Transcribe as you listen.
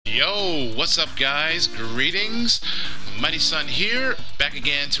Yo, what's up guys? Greetings. Mighty Sun here, back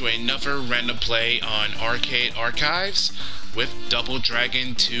again to another random play on Arcade Archives with Double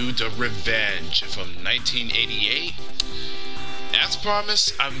Dragon 2 The Revenge from 1988. As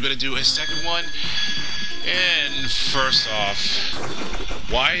promised, I'm gonna do a second one. And first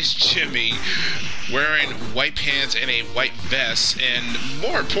off, why is Jimmy wearing white pants and a white vest? And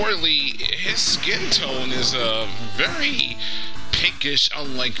more importantly, his skin tone is very pinkish,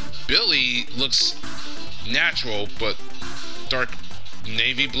 unlike Billy. Looks natural, but dark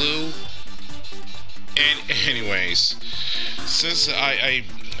navy blue. And anyways, since I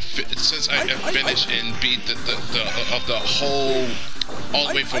finished and beat the whole all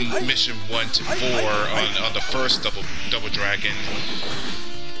the way from mission 1 to 4 on the first Double Dragon,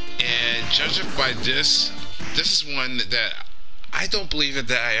 and judging by this is one that I don't believe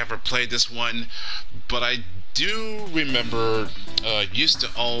that I ever played this one, but I do remember used to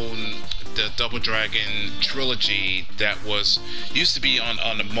own the Double Dragon trilogy that used to be on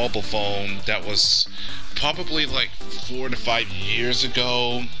a mobile phone that was probably like 4 to 5 years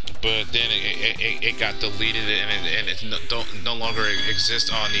ago, but then it got deleted and it no longer exists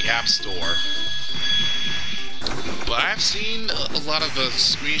on the App Store. But I've seen a lot of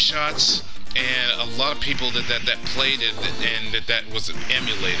screenshots and a lot of people that played it and that was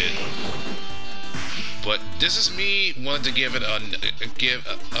emulated. But this is me wanting to give it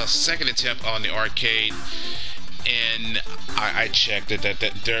a second attempt on the arcade, and I checked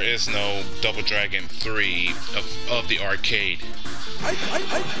that there is no Double Dragon 3 of the arcade.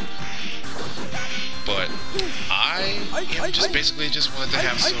 But I just basically wanted to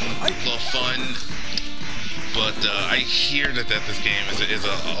have some little fun. But I hear that this game is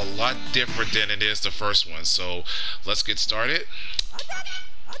a lot different than it is the first one. So let's get started.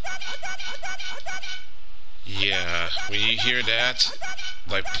 Yeah, when you hear that,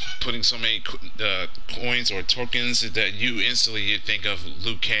 like putting so many coins or tokens, that you instantly think of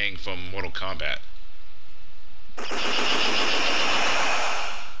Liu Kang from Mortal Kombat.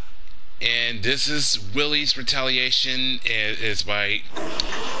 And this is Willie's retaliation. Is by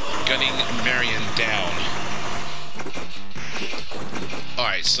gunning Marian down.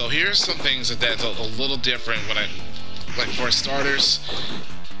 Alright, so here's some things that's a little different when like for starters,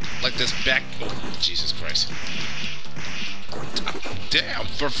 like this back, oh, Jesus Christ. Damn,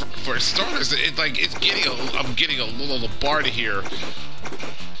 for starters, I'm getting a little bar to here.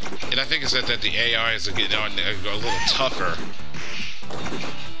 And I think it's that the AI is getting a little tougher.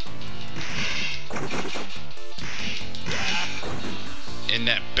 And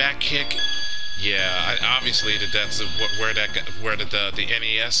that back kick, yeah, obviously that's where the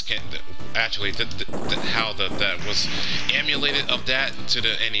NES can actually how that was emulated of that to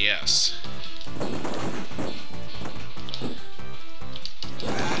the NES.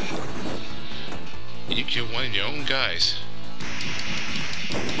 You killed one of your own guys.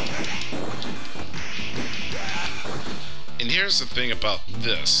 And here's the thing about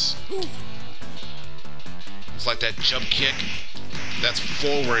this. It's like that jump kick. That's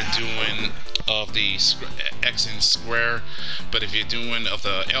forward doing of the X and square, but if you're doing of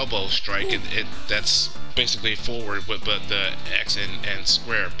the elbow strike, that's basically forward, but the X and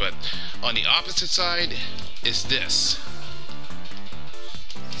square. But on the opposite side is this.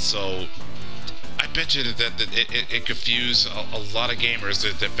 So I bet you that it confused a lot of gamers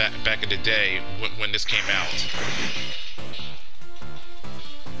that back in the day when this came out.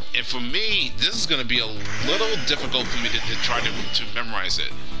 And for me, this is going to be a little difficult for me to try to memorize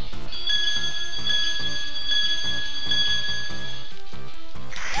it.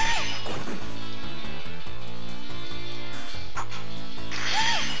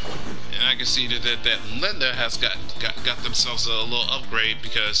 And I can see that Linda has got themselves a little upgrade,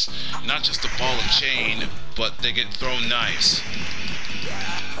 because not just the ball and chain, but they get thrown knives.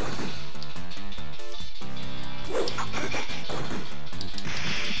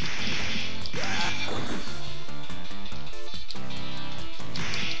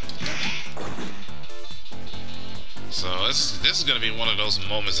 So this is going to be one of those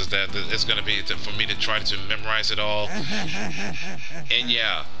moments that it's going to be for me to try to memorize it all. And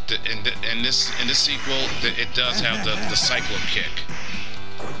yeah, in this sequel, it does have the cyclone kick.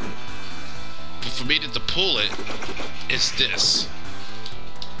 But for me to pull it, it's this.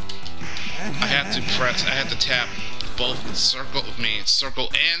 I have to tap both circle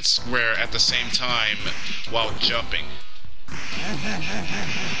and square at the same time while jumping.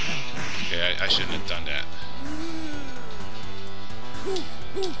 Okay, I shouldn't have done that.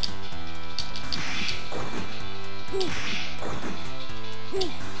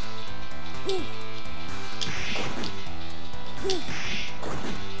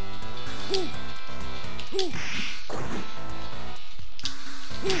 Okay,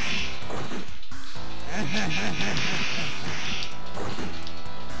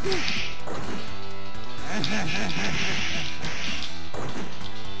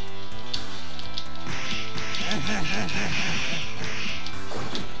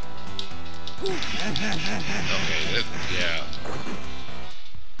 yeah.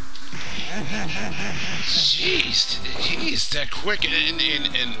 Jeez, he's that quick, and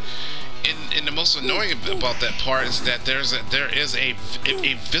the most annoying about that part is that there is a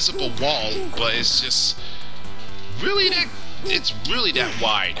visible wall, but it's just really that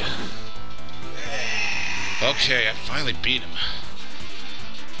wide. Okay, I finally beat him.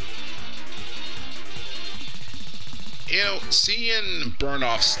 You know, seeing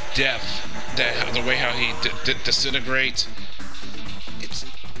Burnoff's death, the way how he disintegrates,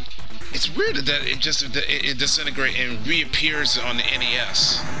 it's weird that it disintegrates and reappears on the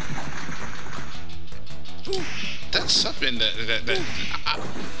NES. That's something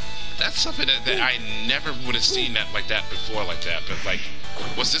that's something that I never would have seen like that before, like that. But like,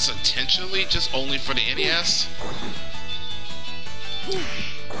 was this intentionally just only for the NES?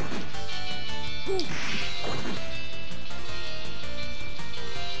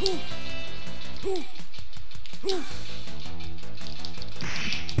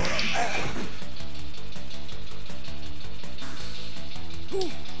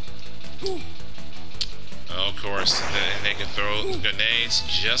 Oh, of course, they can throw grenades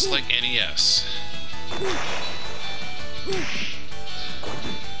just like NES.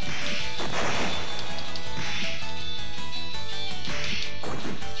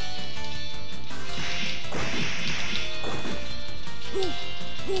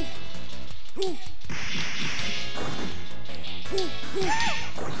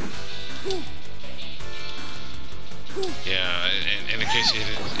 Yeah,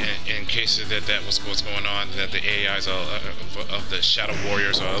 in case that was what's going on, that the AIs of the Shadow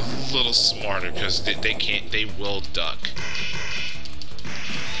Warriors are a little smarter because they will duck.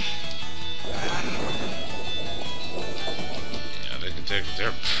 Yeah, they're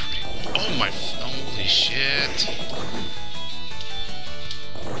pretty. Oh my! Holy shit!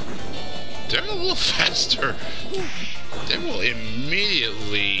 They're a little faster. They will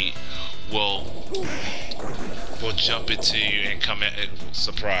immediately will jump into you and come at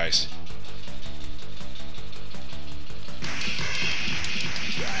surprise.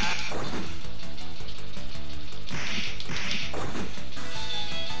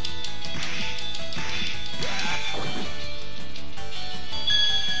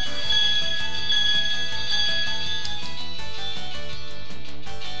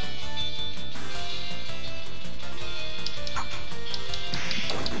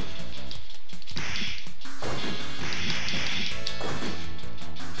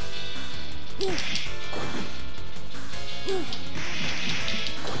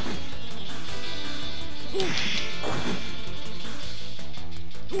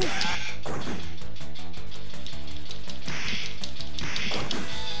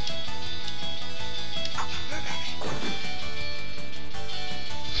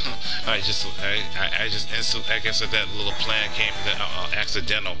 I just instantly, I guess that little plan came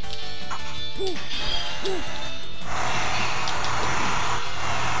accidental.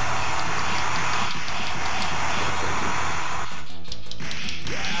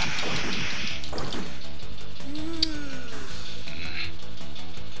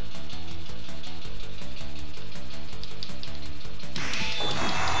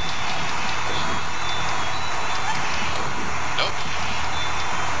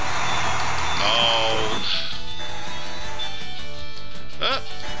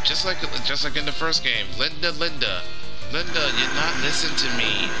 Just like in the first game, Linda, you're not listening to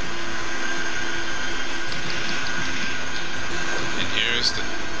me. And here's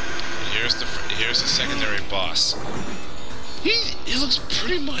the secondary boss. He looks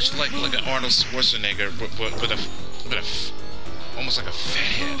pretty much like an Arnold Schwarzenegger, with a almost like a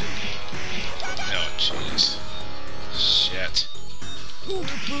fat head. Oh jeez, shit.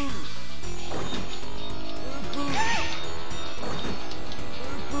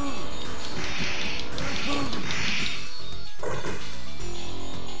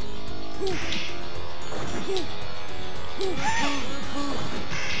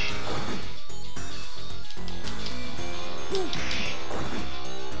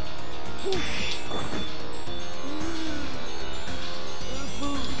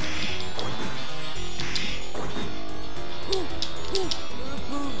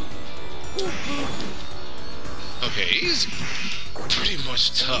 Okay, he's pretty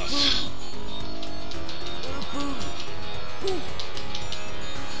much tough.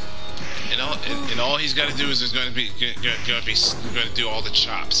 and all he's got to do is going to do all the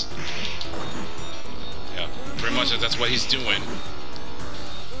chops. Yeah, pretty much that's what he's doing.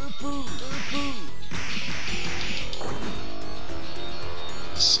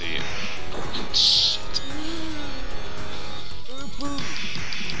 Let's see. Shit.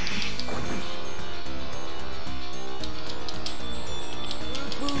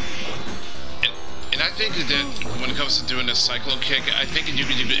 And I think that when it comes to doing a cyclone kick, I think you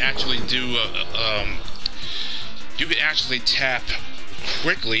could actually do you could actually tap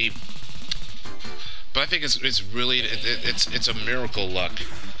quickly, but I think it's really it's a miracle luck.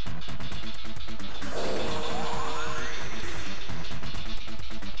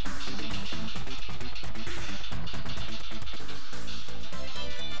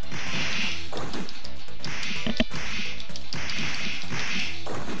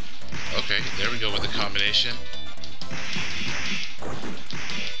 Okay, there we go with the combination.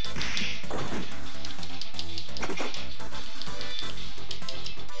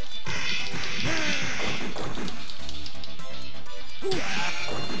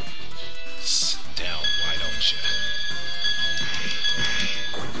 Sit down, why don't you?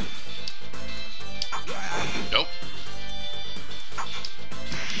 Nope.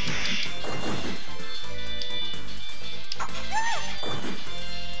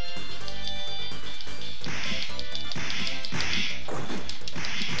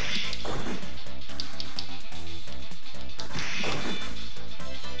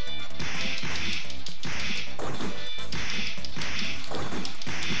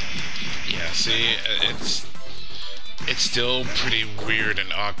 Yeah, see, it's still pretty weird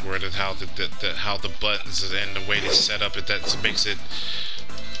and awkward at how the buttons and the way they set up it that makes it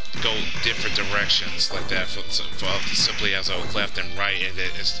go different directions like that for simply as a left and right, and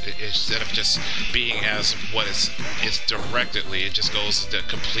instead of just being as what it's directly, it just goes the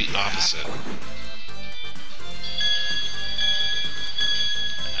complete opposite.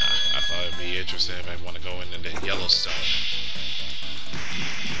 I thought it'd be interesting if I want to go into Yellowstone.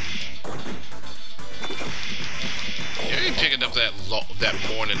 Yeah, you picking up that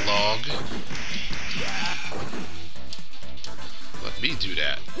morning log. Let me do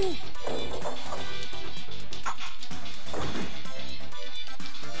that.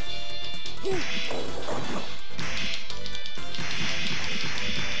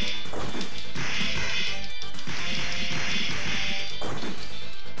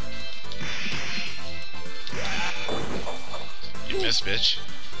 You missed, bitch.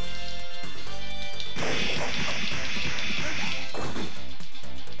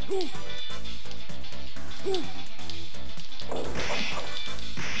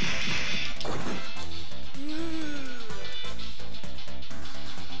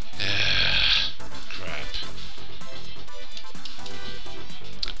 Crap.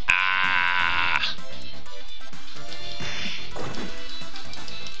 Ah.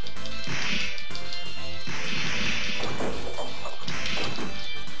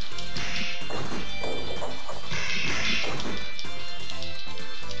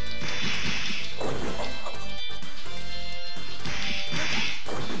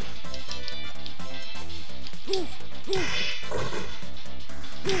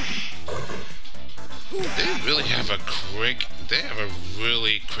 They really have a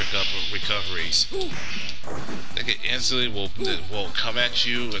really quick up recoveries. They can instantly will come at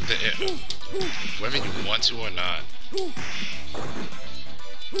you whether you want to or not.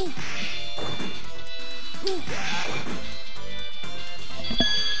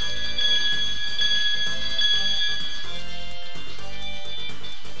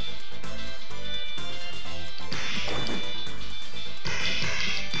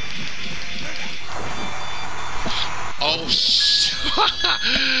 Oh,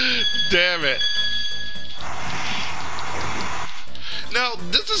 damn it. Now,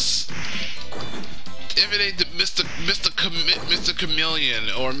 this is... If it ain't Mr. Chameleon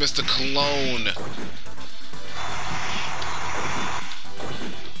or Mr. Clone.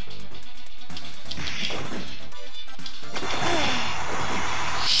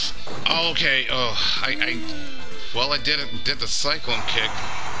 Okay, well, I did the cyclone kick.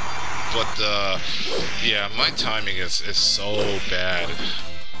 But, yeah, my timing is so bad.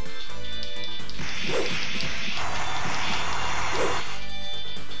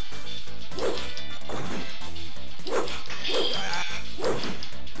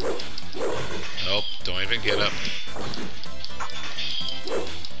 Nope, don't even get up.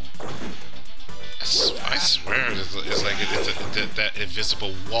 I swear it's like that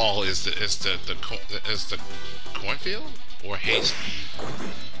invisible wall is the cornfield or hayfield.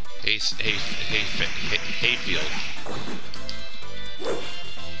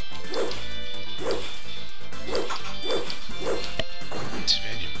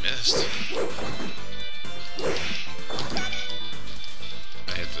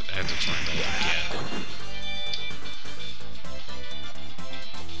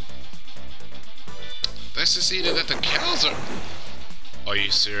 nice to see that the cows are... Are you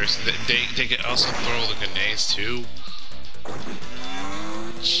serious? They can also throw the grenades too?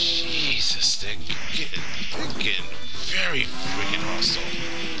 Jesus, they're getting very freaking hostile.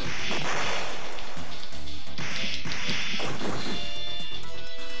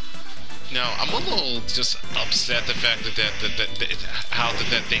 Now, I'm a little just upset the fact that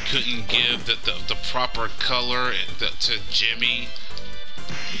they couldn't give the proper color to Jimmy.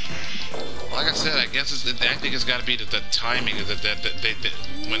 Like I said, I guess I think it's got to be the timing that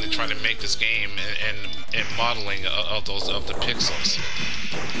when they try to make this game and modeling of the pixels.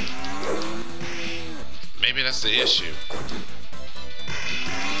 Maybe that's the issue.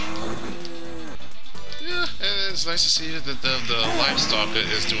 Yeah, and it's nice to see that the livestock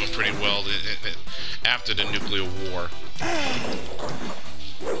is doing pretty well after the nuclear war.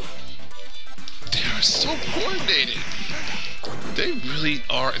 They are so coordinated. They really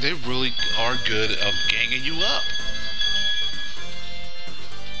are good at ganging you up.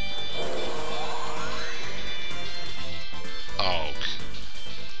 Oh.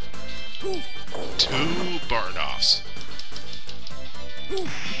 2 burn-offs. Well,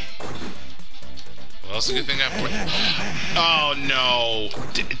 it's a good thing oh no!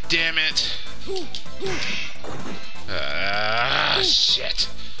 Damn it! Shit!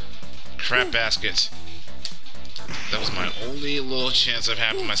 Crap baskets. That was my only little chance of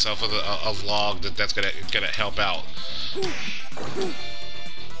having myself a log that's gonna help out.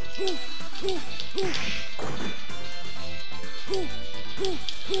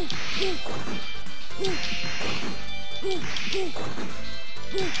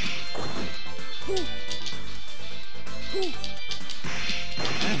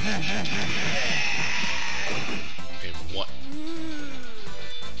 Okay, what?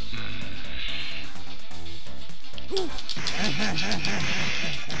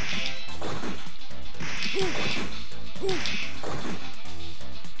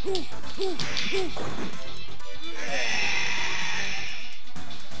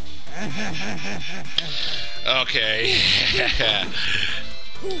 Okay.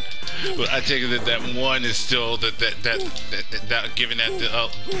 Well, I take it that one is still that giving that a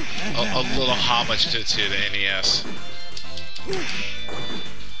little homage to the NES.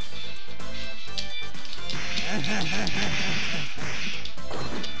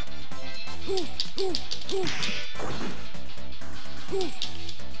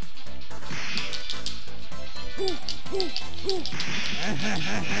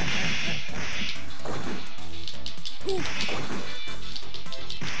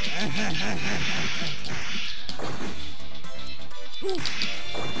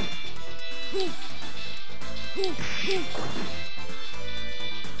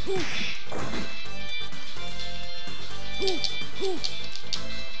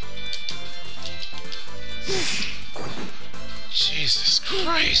 Jesus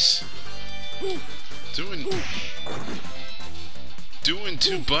Christ! Doing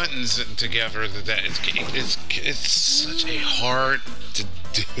 2 buttons together it's such a hard to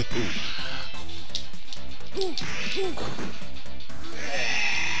do.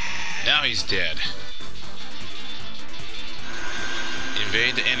 Now he's dead.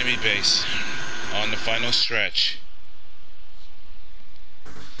 Invade the enemy base on the final stretch.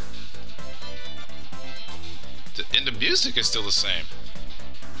 And the music is still the same.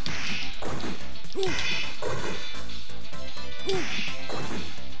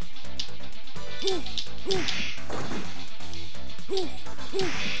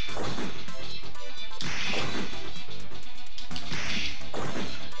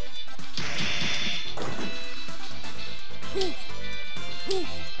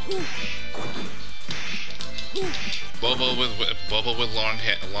 Bubba with long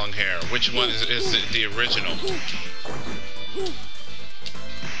hair. Which one is the original?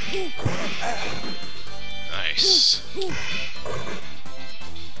 Nice.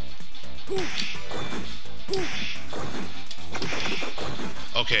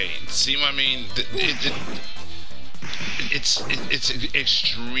 Okay, see what I mean? It's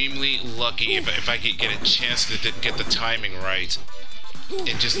extremely lucky if I could get a chance to get the timing right,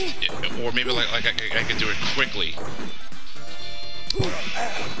 and just, or maybe like I could do it quickly.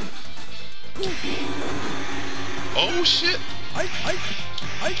 Oh shit!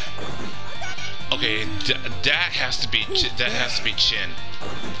 Okay, that has to be Chin.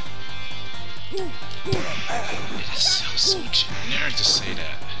 It sounds so generic to say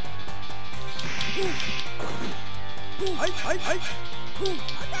that.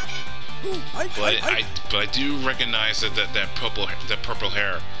 But I do recognize that purple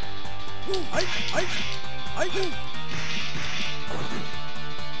hair.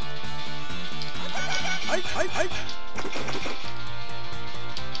 And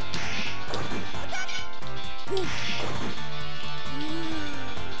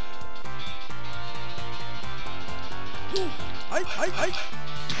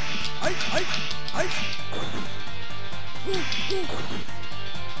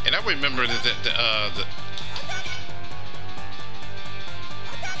I remember the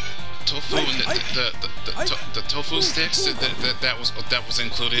tofu and the tofu sticks that was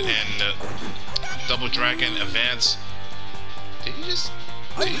included in the Double Dragon Advance. Did he just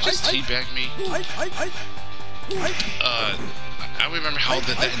teabag me? I remember how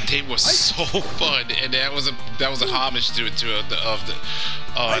that day was so fun, and that was a homage to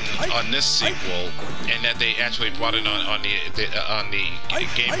on this sequel, and that they actually brought it on the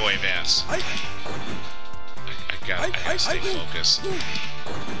Game Boy Advance. I gotta stay focused.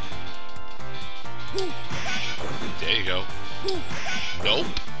 There you go. Nope.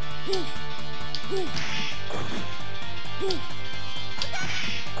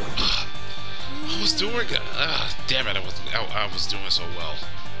 I was doing. Damn it! I was doing so well.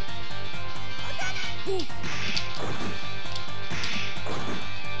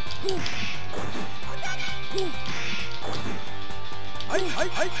 I'm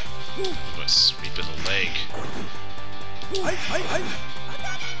gonna sweep in the leg.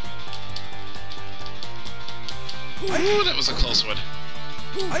 Ooh, that was a close one.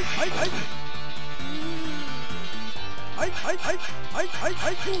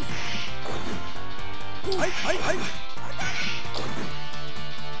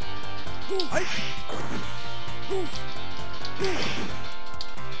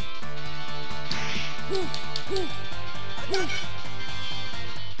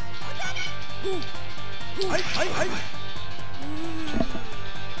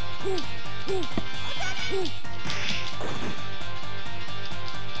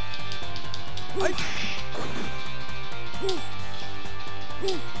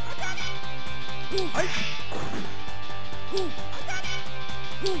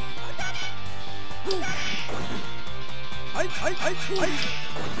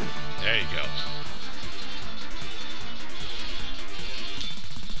 There you go.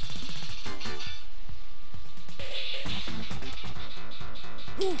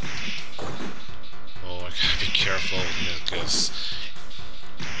 Oh, I gotta be careful because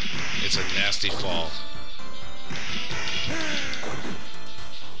it's a nasty fall.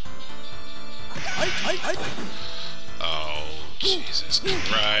 Oh, Jesus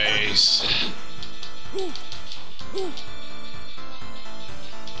Christ.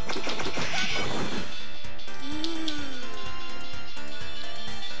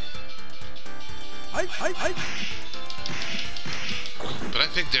 But I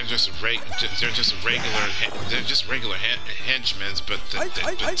think they're just regular henchmen, but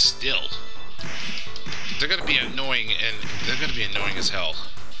still, they're gonna be annoying, and they're gonna be annoying as hell.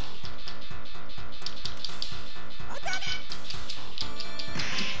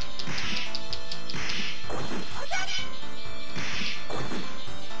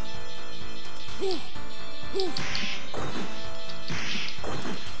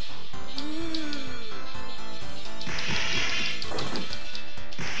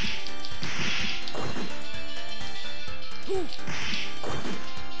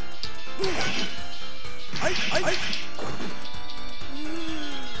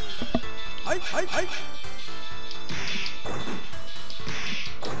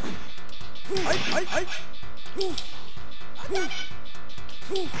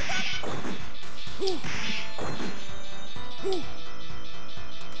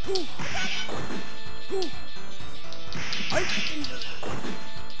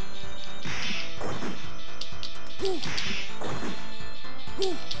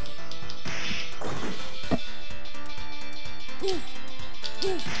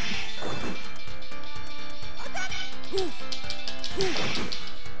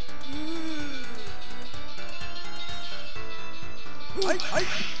 I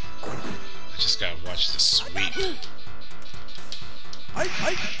just gotta watch the sweep.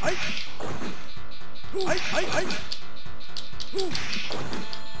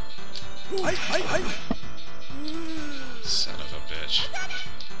 Son of a bitch.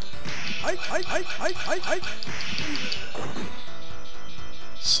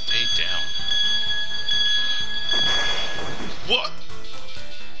 Stay down. What?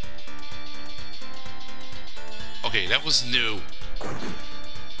 Okay, that was new.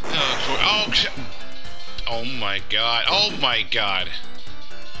 Oh my god. Oh my god.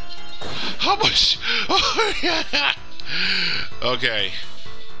 How much? Okay.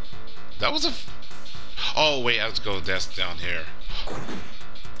 That was a... Oh wait, I have to go. That's down here.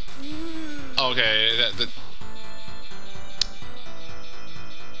 Okay,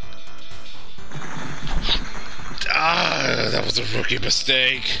 that was a rookie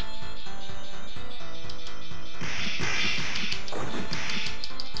mistake.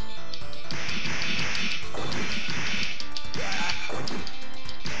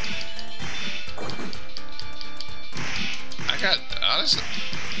 Honestly,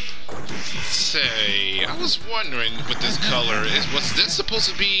 I was wondering with this color, was this supposed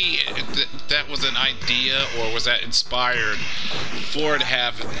to be, that was an idea, or was that inspired for it to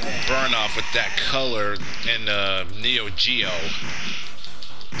have burn off with that color in Neo Geo?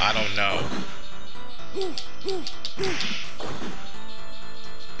 I don't know.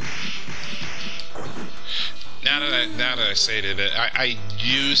 Now that I say that, I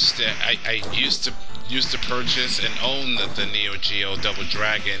used to purchase and own the Neo Geo Double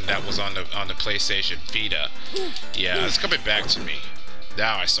Dragon that was on the PlayStation Vita. Yeah, it's coming back to me.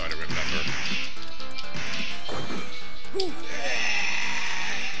 Now I start to remember.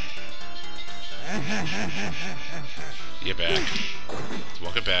 You're back.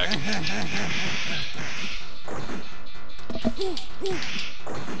 Welcome back.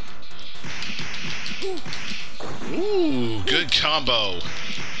 Ooh, good combo.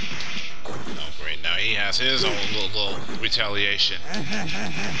 Oh great, now he has his own little retaliation.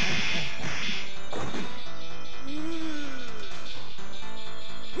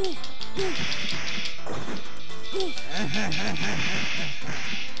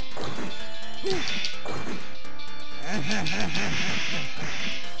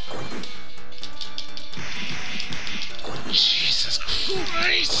 Jesus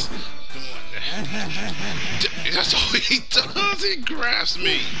Christ! That's all he does, he grabs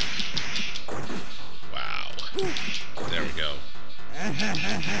me! Wow. There we go.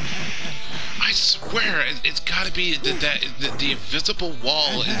 I swear, it's gotta be the invisible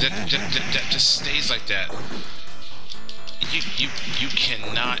wall that just stays like that. You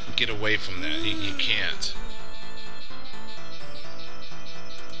cannot get away from that. You can't.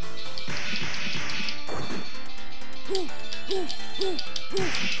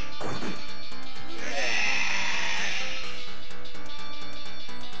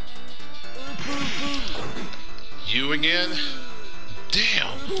 You again?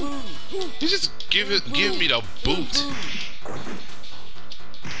 Damn! You just give me the boot.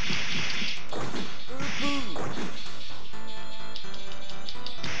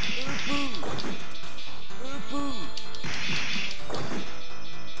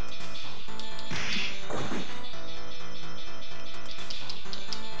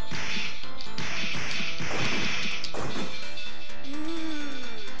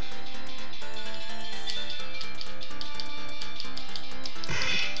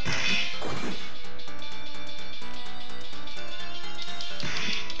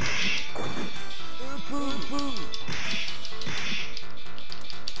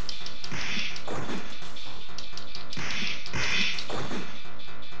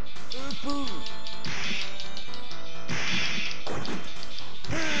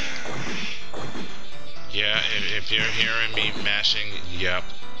 Yeah, if you're hearing me mashing, yep.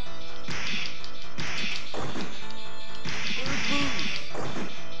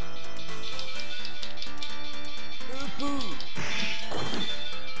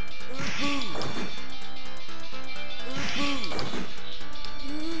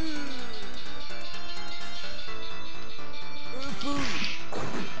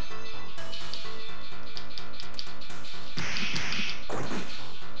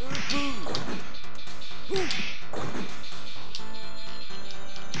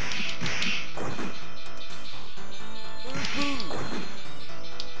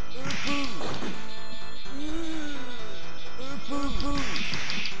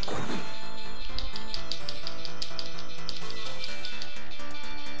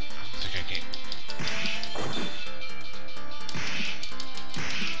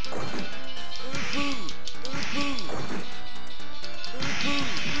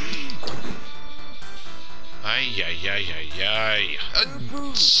 Ay.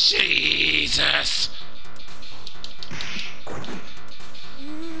 Jesus!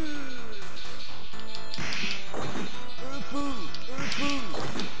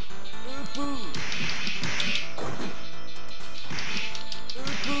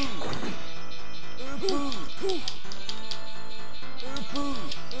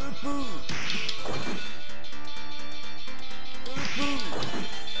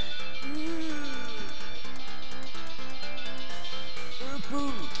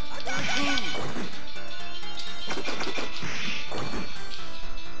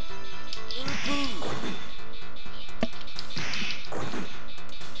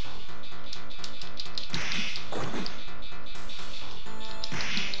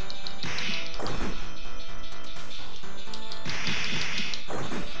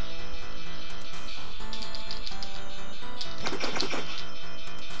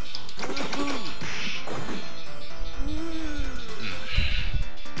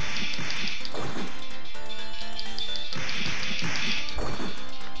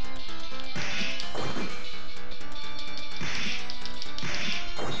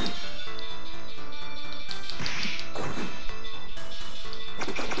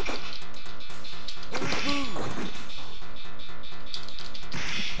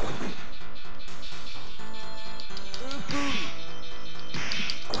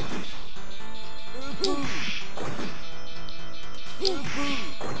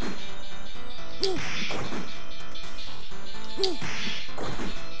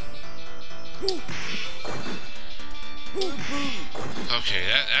 Okay,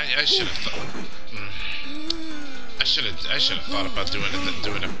 I should have thought. I should have thought about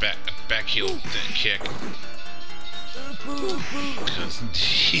doing a back heel kick. Because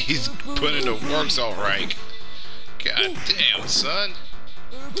he's putting the works all right. God damn, son.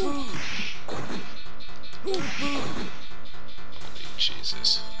 Holy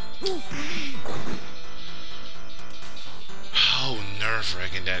Jesus. How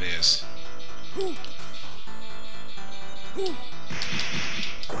nerve-wracking that is.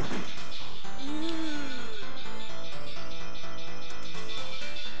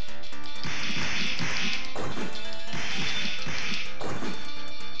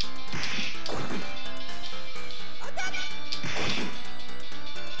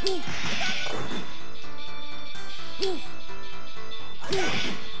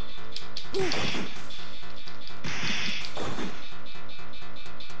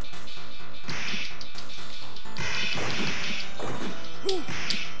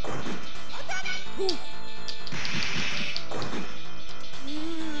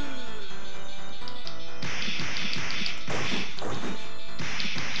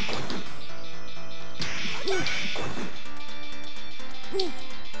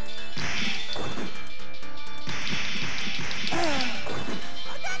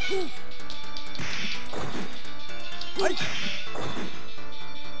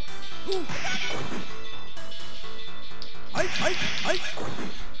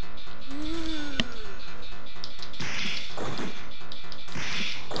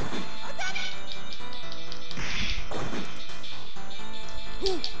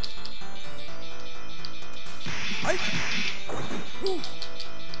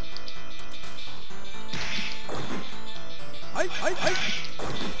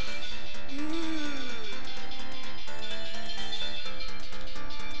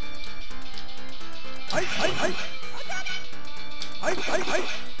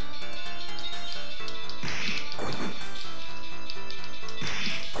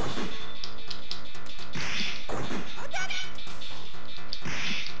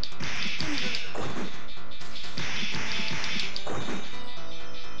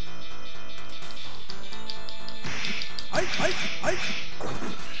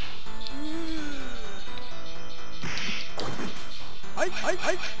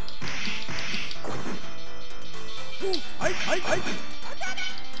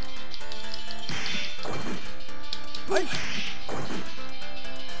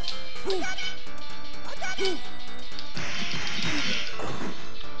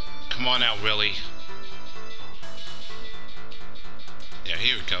 Come on out, Willie. Yeah,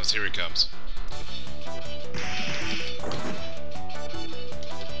 here he comes, here he comes.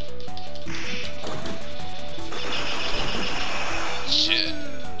 Shit.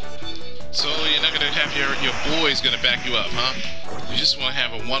 So you're not gonna have your boys gonna back you up, huh? You just wanna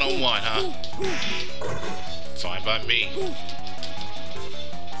have a one-on-one, huh? Fine by me.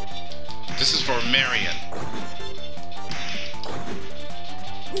 This is for Marian.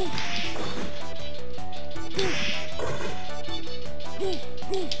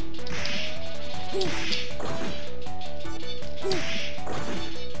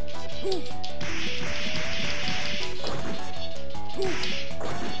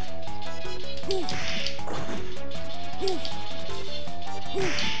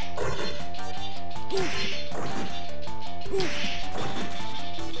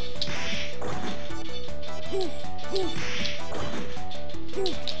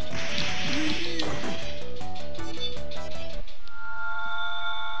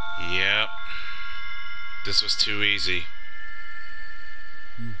 Yep. This was too easy.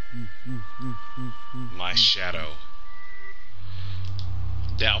 My shadow.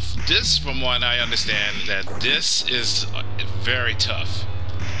 Now, this, from what I understand, that this is very tough.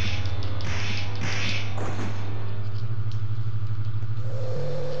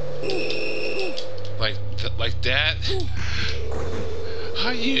 Like that?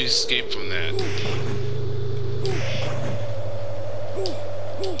 How do you escape from that?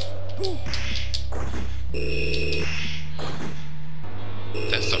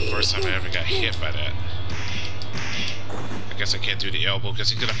 That's the first time I ever got hit by that. I guess I can't do the elbow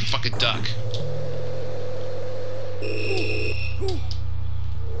because he's gonna fucking duck.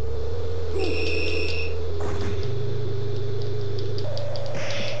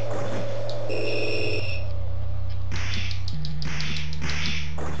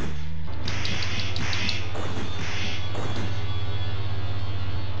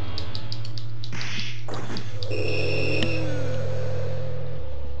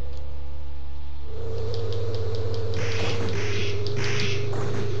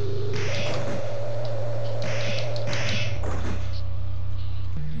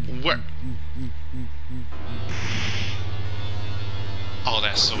 Where? Oh,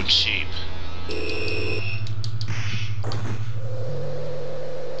 that's so cheap.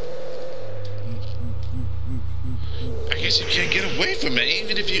 I guess you can't get away from it,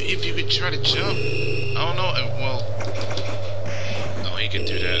 even if you could try to jump. I don't know. Well, no, he could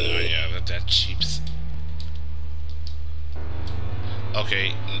do that. Oh yeah, that cheaps.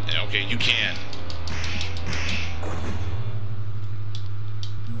 Okay, okay, you can.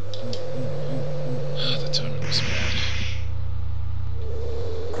 The timing was bad.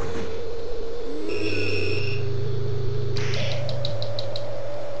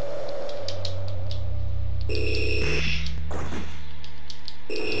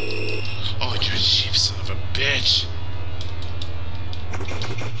 Oh, you're a cheap son of a bitch.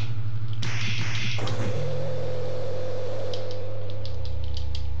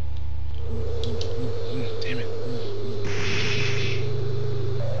 Damn it.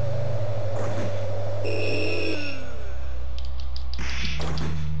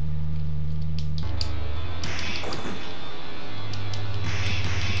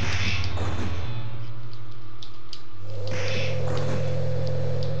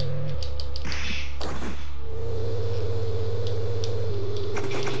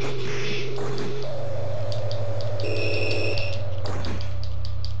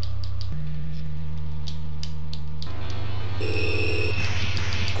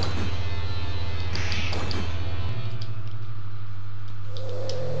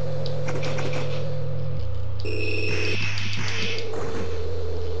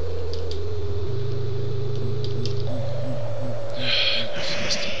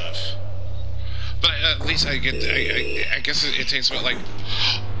 At least I get. I guess it takes about like.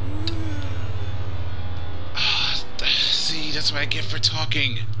 See, that's what I get for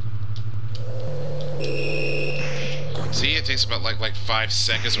talking. See, it takes about like 5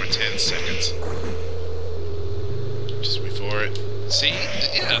 seconds or 10 seconds. Just before it. See,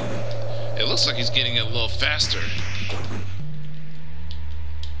 yeah, it looks like he's getting a little faster.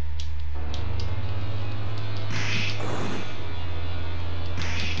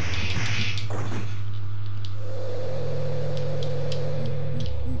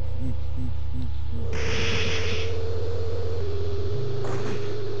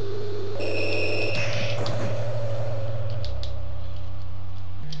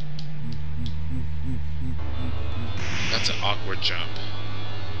 That's an awkward jump.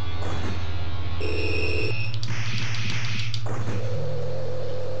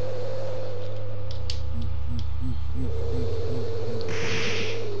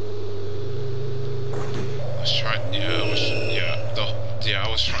 I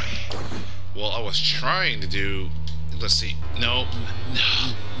was trying. Well, I was trying to do. Let's see. No.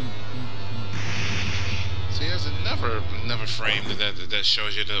 See, there's another frame that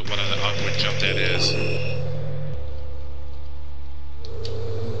shows you what an awkward jump that is.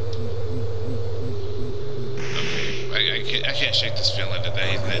 Okay, I can't shake this feeling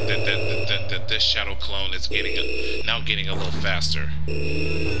that this shadow clone is now getting a little faster,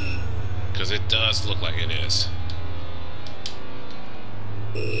 because it does look like it is.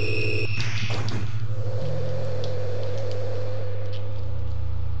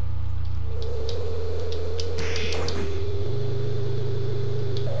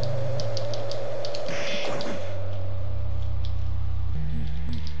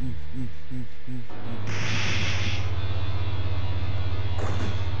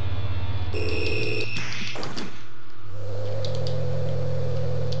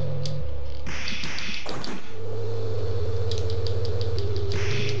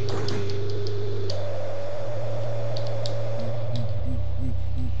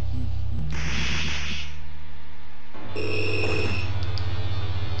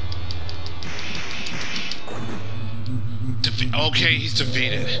 Okay, he's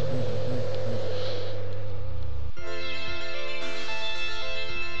defeated.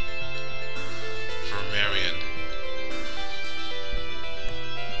 For Marian.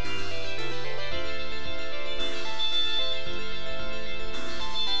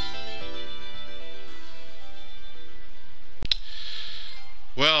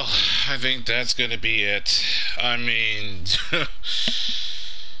 Well, I think that's gonna be it. I mean,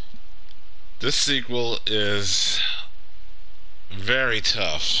 this sequel is very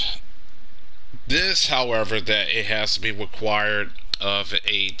tough. This, however, that it has to be required of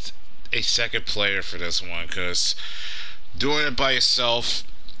a second player for this one, because doing it by yourself,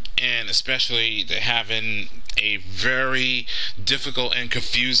 and especially having a very difficult and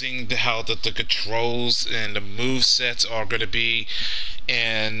confusing how the controls and the move sets are going to be,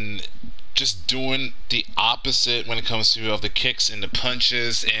 and just doing the opposite when it comes to of the kicks and the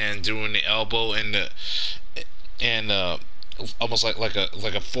punches, and doing the elbow and the and almost like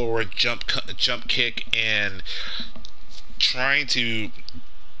a forward jump kick, and trying to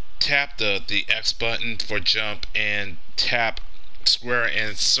tap the X button for jump and tap square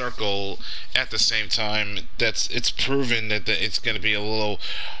and circle at the same time. It's proven that it's going to be a little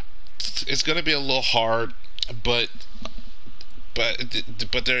hard, but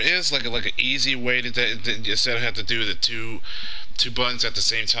there is like an easy way that instead of have to do the two buttons at the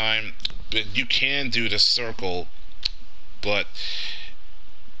same time. But you can do the circle, but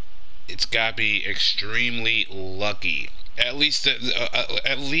it's gotta be extremely lucky. At least of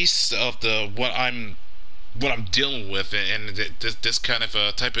the what I'm dealing with, and this kind of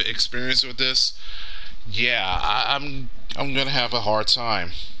type of experience with this. Yeah, I'm gonna have a hard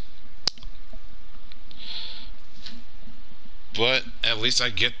time. But at least I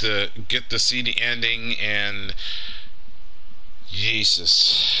get to see the ending. And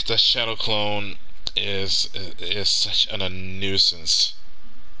Jesus, the Shadow Clone is such a nuisance.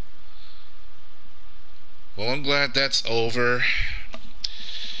 Well, I'm glad that's over,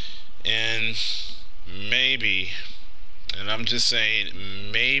 and maybe, and I'm just saying,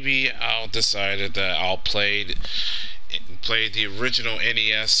 maybe I'll decide that I'll play the original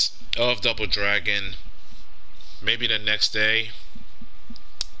NES of Double Dragon maybe the next day,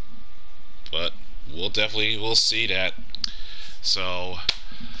 but we'll see that. So,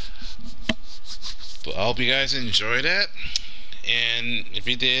 but I hope you guys enjoyed it, and if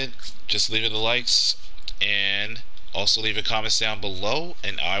you did, just leave it a likes, and also leave a comments down below,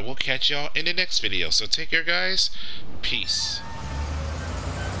 and I will catch y'all in the next video. So take care, guys. Peace.